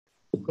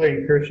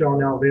Clayton Kershaw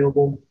now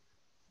available.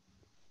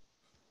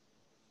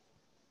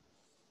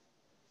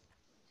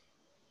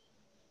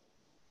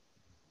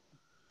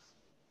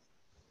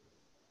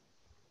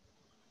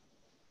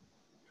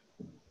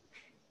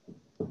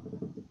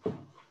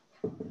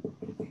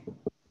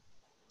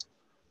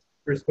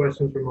 First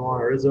question from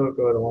Alana Rizzo.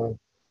 Go ahead, Alana.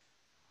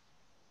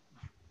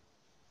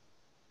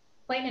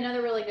 Clayton,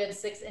 another really good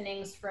 6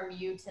 innings from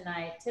you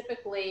tonight.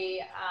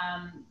 Typically,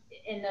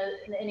 in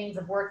the innings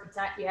of work,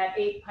 you had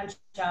 8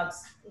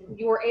 punch-outs.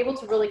 You were able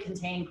to really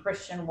contain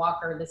Christian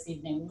Walker this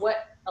evening. What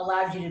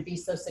allowed you to be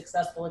so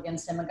successful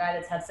against him, a guy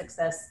that's had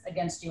success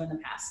against you in the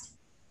past?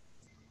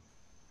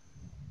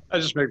 I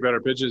just make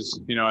better pitches.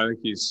 I think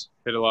he's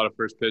hit a lot of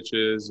first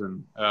pitches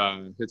and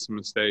hit some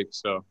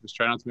mistakes. So just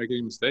try not to make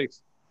any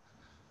mistakes.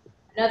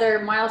 Another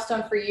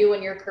milestone for you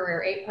in your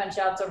career, 8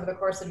 punch-outs over the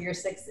course of your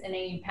 6th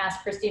inning. You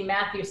passed Christy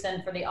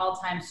Mathewson for the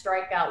all-time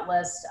strikeout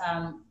list.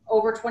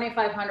 Over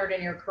 2,500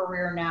 in your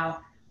career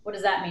now. What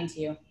does that mean to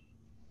you?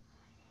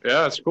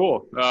 Yeah, it's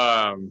cool.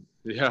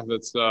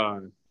 That's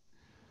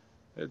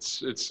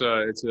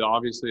it's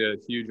obviously a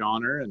huge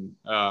honor, and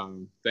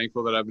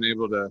thankful that I've been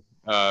able to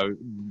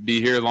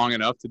be here long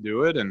enough to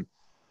do it, and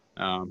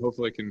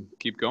hopefully can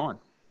keep going.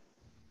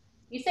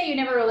 You say you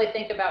never really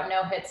think about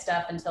no-hit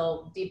stuff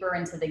until deeper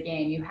into the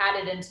game. You had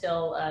it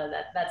until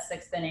that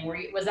 6th inning.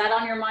 Was that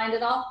on your mind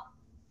at all?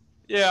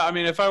 Yeah, I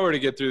mean, if I were to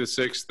get through the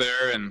 6th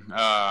there, and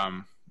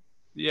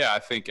I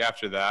think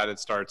after that it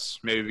starts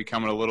maybe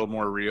becoming a little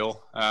more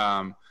real.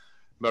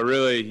 But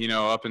really,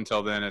 up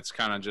until then, it's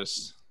kind of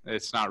just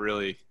it's not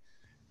really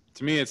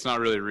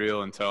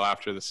real until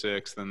after the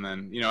 6th, and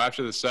then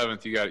after the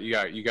 7th,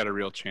 you got a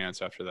real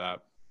chance after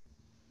that.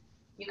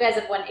 You guys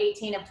have won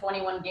 18 of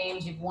 21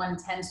 games. You've won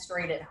 10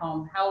 straight at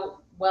home.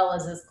 How well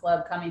is this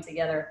club coming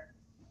together?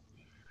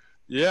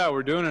 Yeah,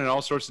 we're doing it in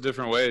all sorts of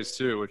different ways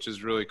too, which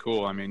is really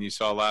cool. I mean, you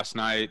saw last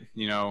night,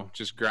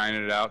 just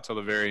grinding it out till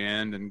the very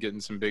end and getting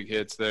some big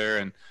hits there.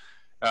 And,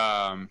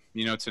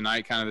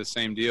 tonight kind of the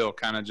same deal,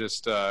 kind of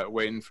just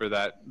waiting for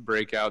that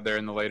breakout there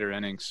in the later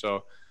innings.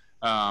 So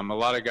a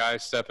lot of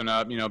guys stepping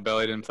up.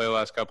 Belly didn't play the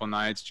last couple of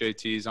nights.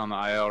 JT's on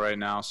the IL right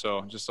now.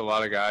 So just a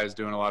lot of guys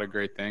doing a lot of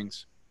great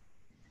things.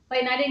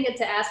 Clayton, I didn't get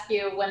to ask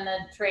you when the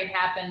trade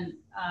happened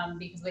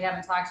because we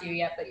haven't talked to you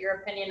yet, but your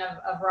opinion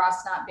of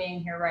Ross not being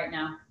here right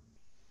now.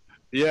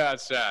 Yeah,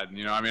 it's sad.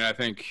 I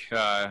think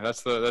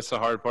that's the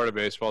hard part of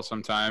baseball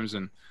sometimes.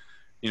 And,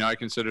 I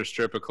consider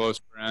Strip a close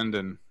friend,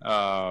 and,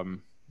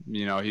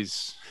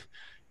 he's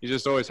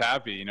just always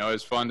happy.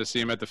 It's fun to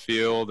see him at the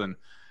field. And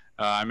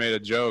I made a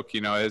joke,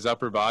 his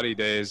upper body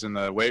days in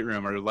the weight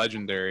room are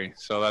legendary.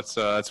 So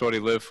that's what he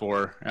lived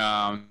for.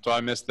 So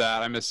I missed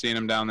that. I miss seeing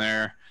him down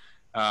there.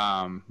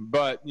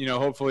 But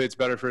hopefully it's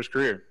better for his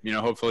career.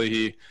 Hopefully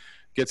he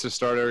gets to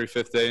start every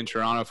 5th day in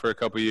Toronto for a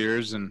couple of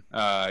years, and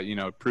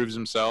proves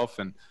himself,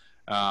 and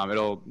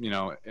it'll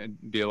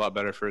be a lot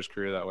better for his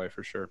career that way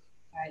for sure.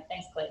 All right,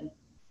 thanks, Clayton.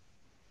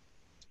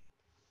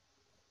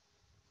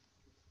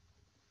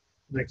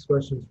 Next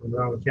question is from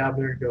Ron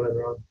Cabner. Go ahead,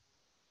 Ron.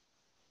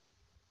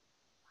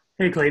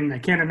 Hey, Clayton. I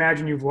can't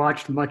imagine you've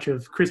watched much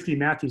of Christy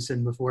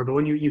Mathewson before, but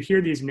when you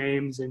hear these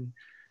names, and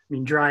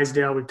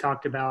Drysdale we've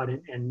talked about,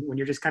 and when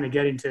you're just kind of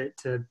getting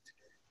to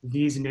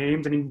these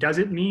names, does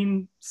it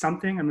mean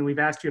something? We've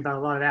asked you about a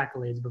lot of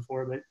accolades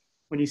before, but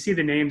when you see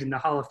the names in the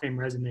Hall of Fame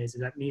resumes,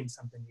 does that mean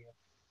something to you?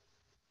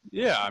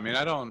 Yeah,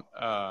 I don't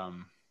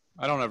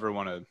ever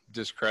want to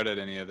discredit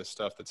any of the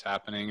stuff that's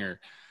happening, or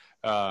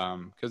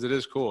because it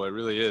is cool. It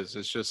really is.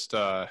 It's just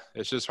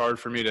hard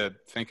for me to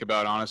think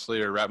about, honestly,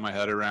 or wrap my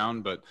head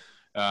around. But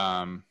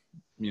I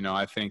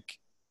think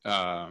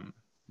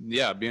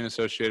being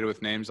associated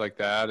with names like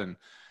that, and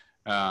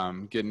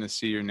getting to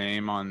see your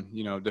name on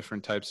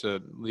different types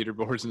of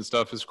leaderboards and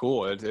stuff is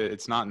cool.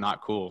 It's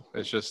not cool.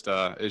 It's just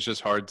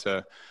hard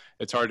to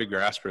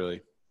grasp,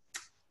 really.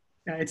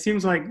 Yeah, it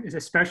seems like,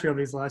 especially over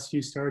these last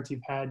few starts,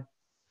 you've had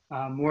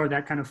more of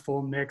that kind of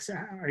full mix.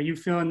 Are you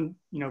feeling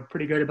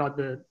pretty good about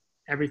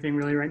everything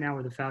really right now,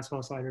 with the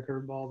fastball, slider,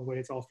 curveball, the way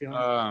it's all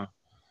feeling?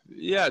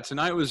 Yeah,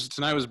 tonight was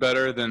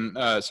better than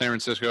San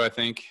Francisco, I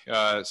think.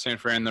 San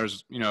Fran,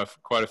 there's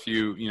quite a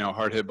few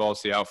hard hit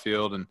balls to the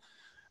outfield, and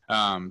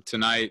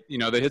tonight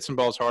they hit some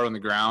balls hard on the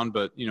ground,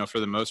 but for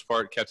the most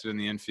part kept it in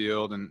the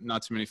infield, and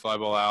not too many fly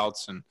ball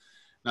outs and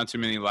not too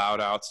many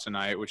loud outs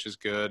tonight, which is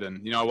good.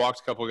 And I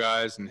walked a couple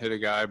guys and hit a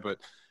guy, but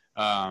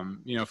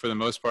for the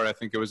most part I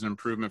think it was an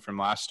improvement from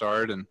last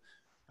start. And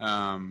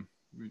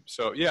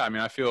so yeah,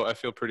 I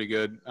feel pretty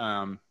good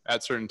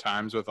at certain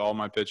times with all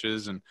my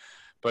pitches,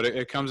 but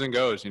it comes and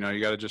goes. You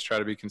got to just try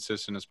to be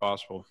consistent as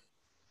possible.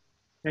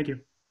 Thank you.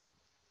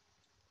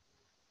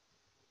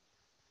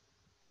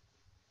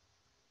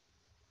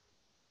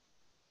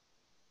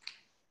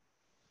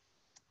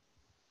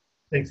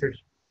 Thanks, Rich.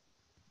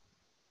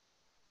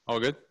 All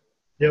good?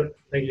 Yep,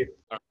 thank you.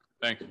 All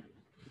right, thanks.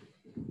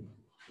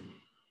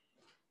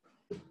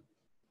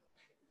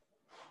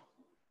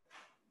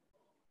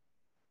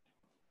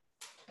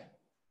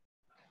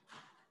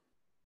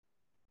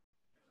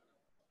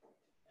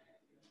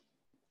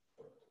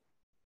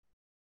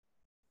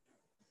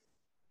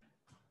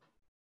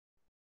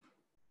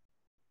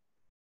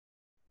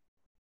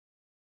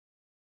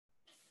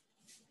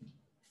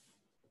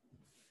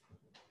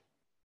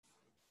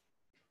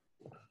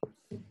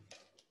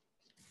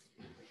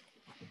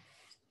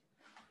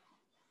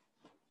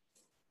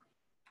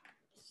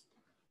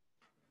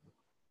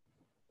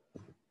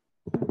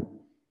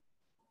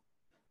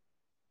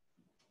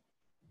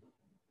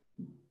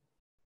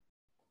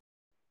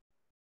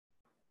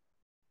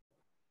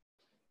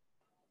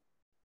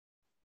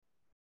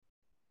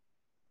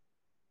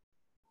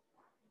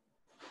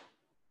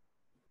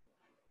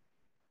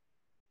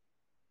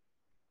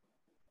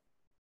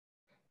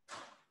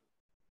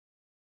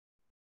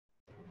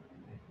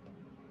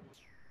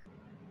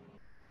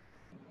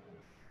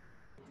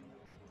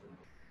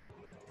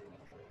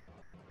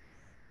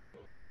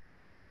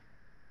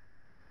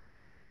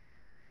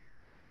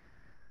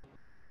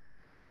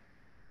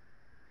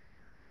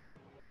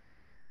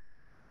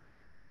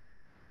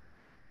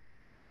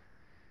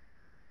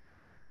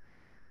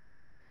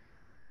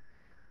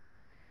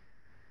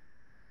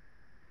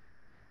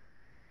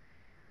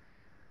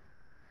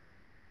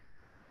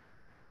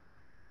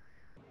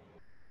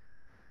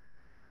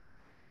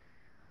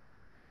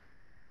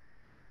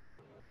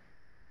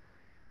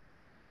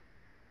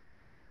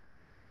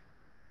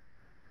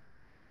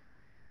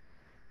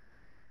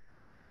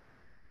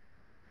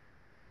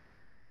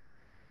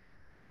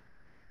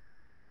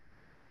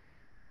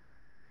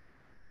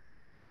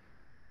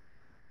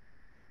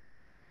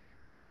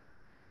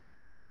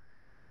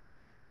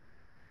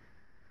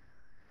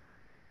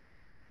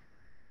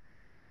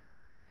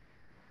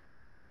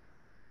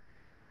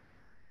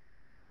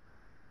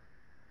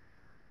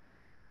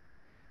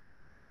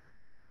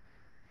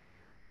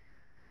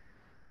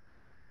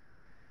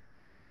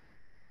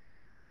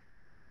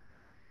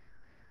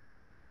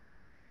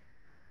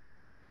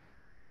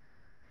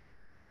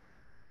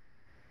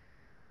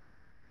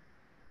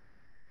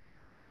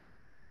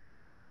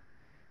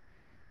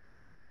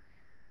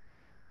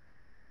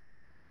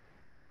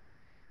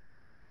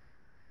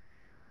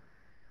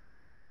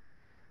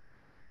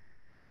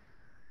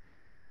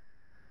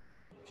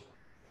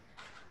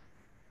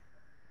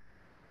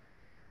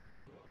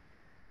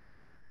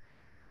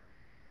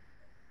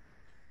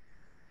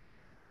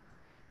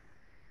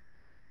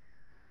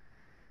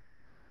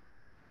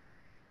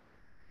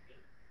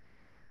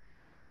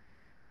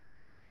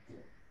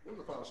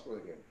 Final score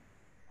of the game.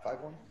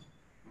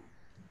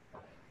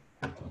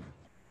 5-1.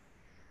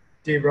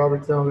 Dave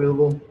Robertson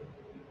available.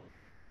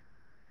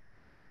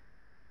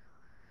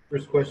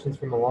 First question's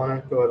from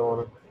Alana. Go ahead,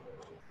 Alana.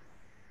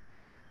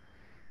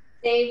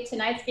 Dave,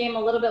 tonight's game a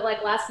little bit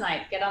like last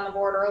night. Get on the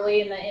board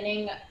early in the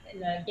inning, in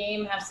the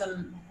game, have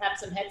some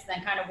hits,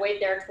 then kind of wait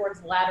there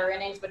towards the latter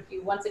innings. But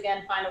you once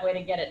again find a way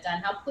to get it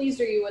done. How pleased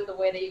are you with the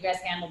way that you guys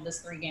handled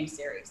this 3-game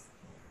series?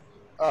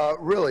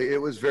 Really,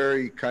 it was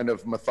very kind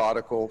of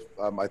methodical.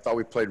 I thought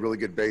we played really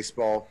good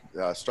baseball.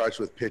 Starts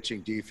with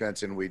pitching,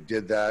 defense, and we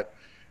did that.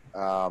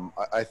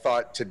 I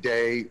thought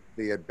today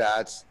the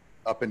at-bats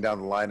up and down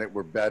the line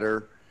were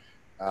better.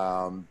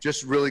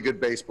 Just really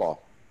good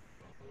baseball.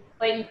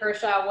 Clayton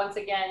Kershaw once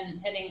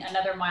again hitting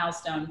another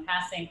milestone,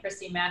 passing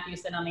Christy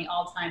Mathewson on the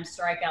all-time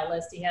strikeout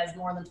list. He has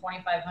more than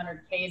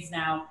 2,500 Ks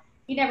now.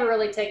 He never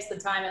really takes the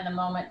time in the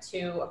moment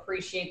to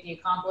appreciate the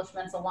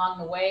accomplishments along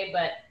the way,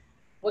 but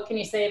what can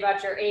you say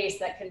about your ace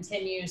that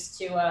continues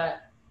to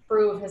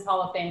prove his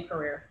Hall of Fame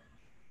career?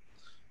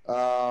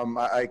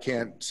 I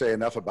can't say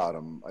enough about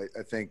him.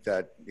 I think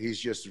that he's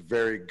just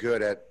very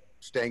good at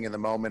staying in the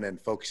moment and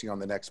focusing on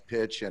the next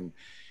pitch, and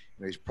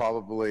he's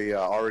probably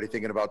already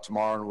thinking about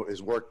tomorrow and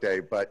his work day.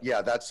 But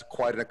yeah, that's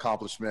quite an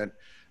accomplishment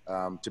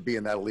to be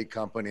in that elite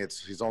company.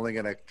 He's only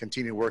going to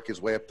continue to work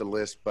his way up the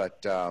list,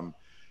 but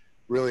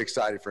really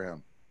excited for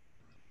him.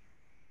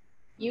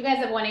 You guys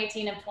have won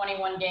 18 of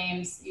 21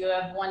 games. You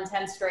have won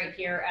 10 straight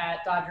here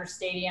at Dodger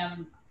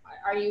Stadium.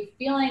 Are you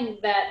feeling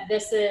that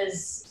this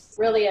is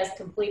really as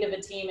complete of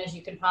a team as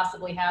you could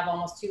possibly have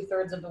almost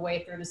 2/3 of the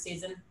way through the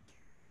season?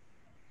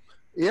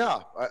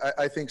 Yeah,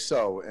 I think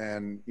so.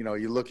 And,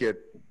 you look at,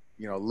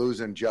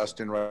 losing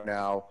Justin right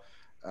now,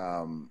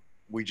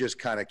 we just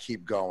kind of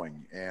keep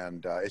going.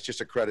 And it's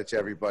just a credit to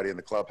everybody in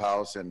the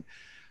clubhouse and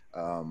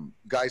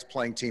guys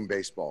playing team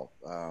baseball.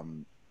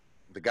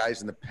 The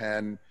guys in the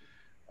pen,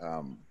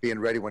 being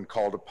ready when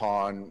called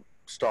upon.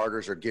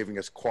 Starters are giving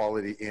us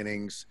quality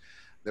innings.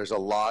 There's a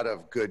lot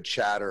of good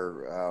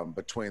chatter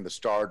between the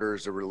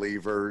starters, the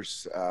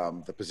relievers,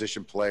 the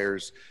position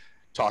players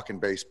talking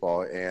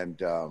baseball.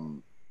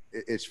 And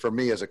it's, for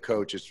me as a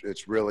coach,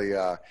 it's really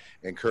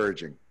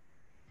encouraging.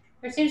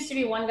 There seems to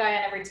be one guy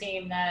on every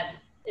team that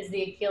is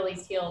the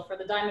Achilles heel. For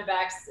the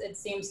Diamondbacks, it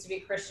seems to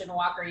be Christian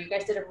Walker. You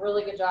guys did a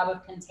really good job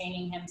of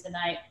containing him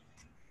tonight.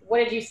 What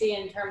did you see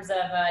in terms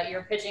of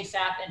your pitching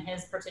staff and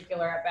his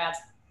particular at-bats,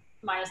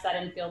 minus that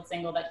infield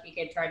single that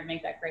PK tried to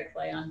make that great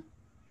play on?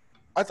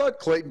 I thought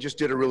Clayton just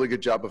did a really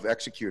good job of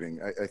executing.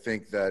 I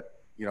think that,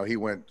 he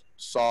went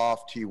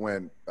soft, he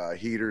went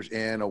heaters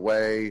in,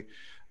 away,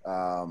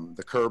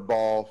 the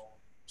curveball.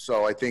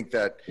 So I think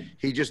that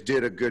he just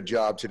did a good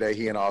job today,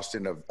 he and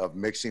Austin, of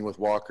mixing with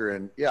Walker.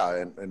 And,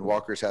 and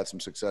Walker's had some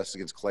success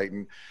against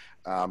Clayton,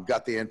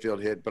 got the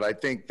infield hit. But I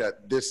think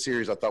that this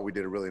series, I thought we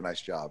did a really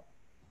nice job.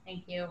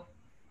 Thank you.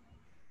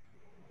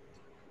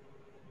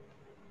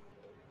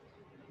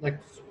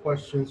 Next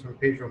question's from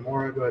Pedro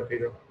Mora. Go ahead,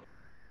 Pedro.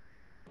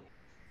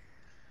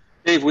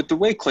 Dave, with the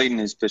way Clayton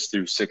has pitched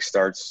through 6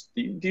 starts,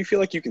 do you feel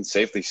like you can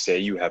safely say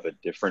you have a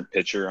different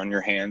pitcher on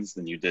your hands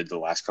than you did the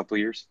last couple of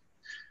years?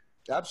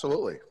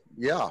 Absolutely.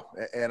 Yeah.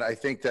 And I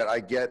think that I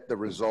get the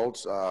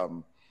results.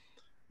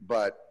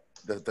 But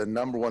the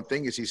number one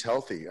thing is he's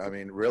healthy. I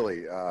mean,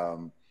 really,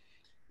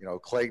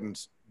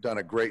 Clayton's done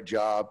a great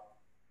job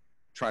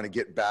trying to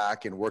get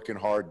back and working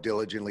hard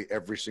diligently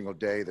every single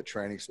day, the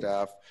training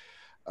staff.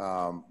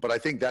 But I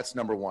think that's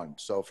number one.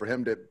 So for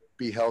him to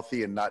be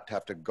healthy and not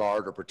have to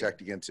guard or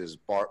protect against his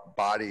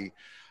body,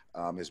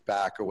 his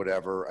back or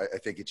whatever, I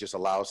think it just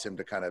allows him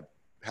to kind of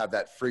have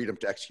that freedom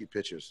to execute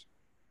pitches.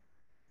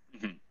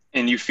 Mm-hmm.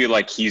 And you feel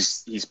like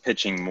he's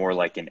pitching more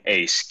like an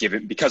ace,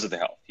 because of the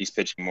health. He's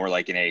pitching more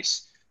like an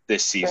ace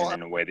this season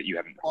in a way that you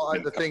haven't. Well,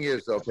 the thing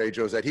is, though,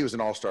 Pedro, is that he was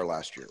an all-star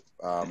last year.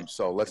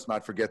 So let's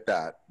not forget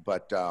that.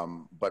 But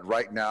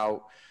right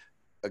now,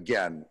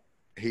 again,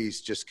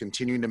 he's just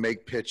continuing to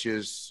make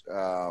pitches.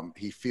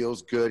 He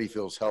feels good. He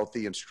feels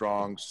healthy and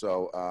strong.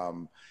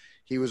 So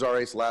he was our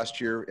ace last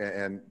year.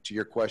 And to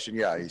your question,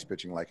 yeah, he's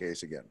pitching like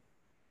ace again.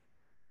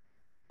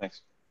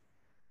 Thanks.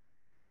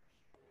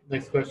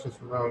 Next question is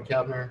from Ron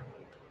Kapner.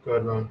 Go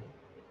ahead, Ron.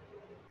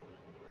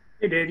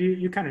 Hey, Dave,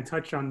 you kind of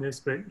touched on this,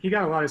 but he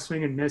got a lot of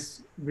swing and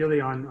miss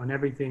really on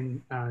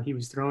everything he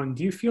was throwing.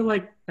 Do you feel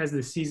like as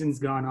the season's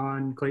gone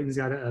on, Clayton's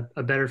got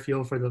a better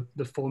feel for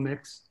the full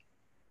mix?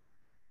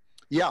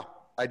 Yeah,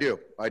 I do.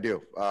 I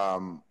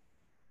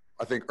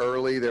think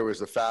early there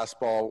was a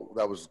fastball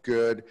that was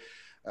good.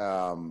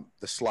 The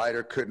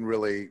slider couldn't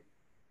really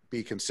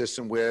be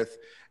consistent with,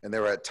 and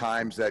there were at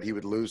times that he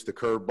would lose the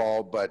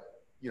curveball. But,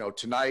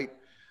 tonight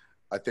 –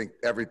 I think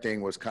everything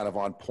was kind of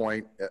on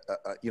point,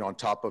 on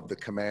top of the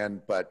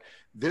command. But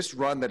this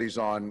run that he's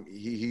on,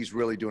 he's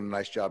really doing a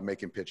nice job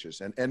making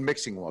pitches and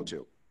mixing well,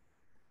 too.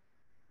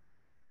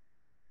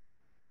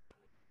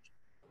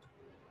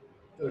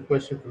 Got a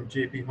question from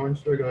JP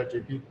Hornstar. Go ahead,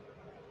 JP.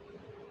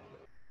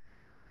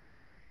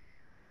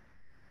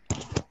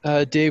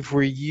 Dave,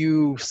 were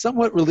you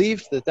somewhat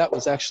relieved that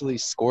was actually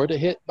scored a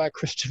hit by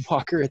Christian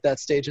Walker at that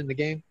stage in the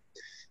game?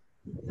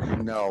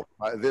 No,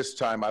 this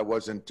time I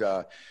wasn't,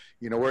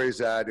 where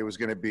he's at, it was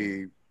going to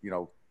be,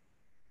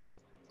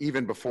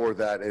 even before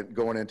that,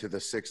 going into the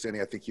 6th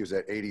inning, I think he was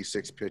at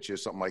 86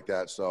 pitches, something like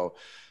that. So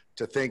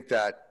to think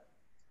that,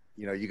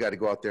 you got to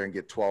go out there and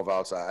get 12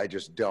 outs, I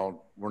just don't.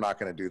 We're not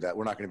going to do that.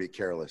 We're not going to be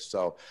careless.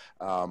 So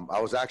I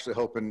was actually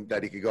hoping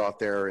that he could go out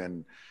there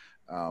and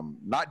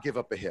not give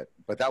up a hit,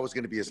 but that was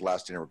going to be his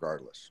last inning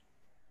regardless.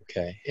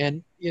 Okay.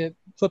 And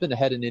flipping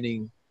ahead an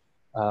inning,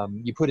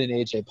 you put in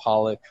AJ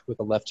Pollock with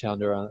a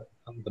left-hander on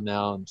the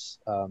mound.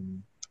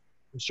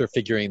 I'm sure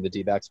figuring the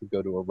D-backs would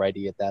go to a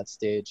righty at that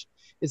stage.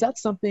 Is that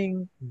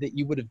something that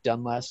you would have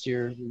done last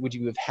year? Would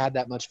you have had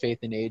that much faith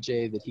in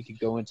AJ that he could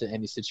go into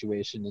any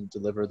situation and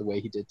deliver the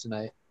way he did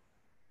tonight?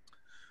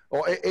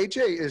 Well,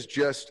 AJ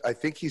is I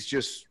think he's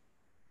just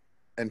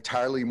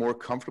entirely more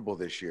comfortable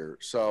this year.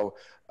 So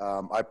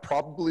I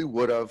probably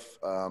would have,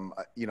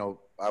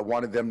 I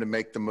wanted them to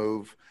make the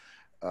move.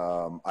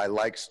 I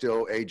like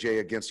still AJ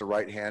against a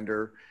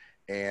right-hander,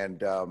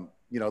 and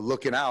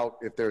looking out,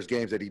 if there's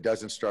games that he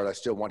doesn't start, I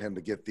still want him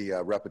to get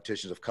the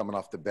repetitions of coming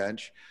off the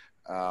bench.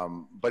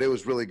 But it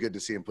was really good to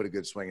see him put a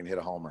good swing and hit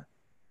a homer.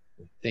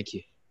 Thank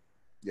you.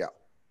 Yeah.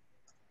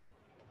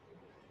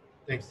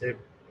 Thanks, Dave.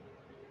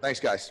 Thanks,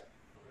 guys.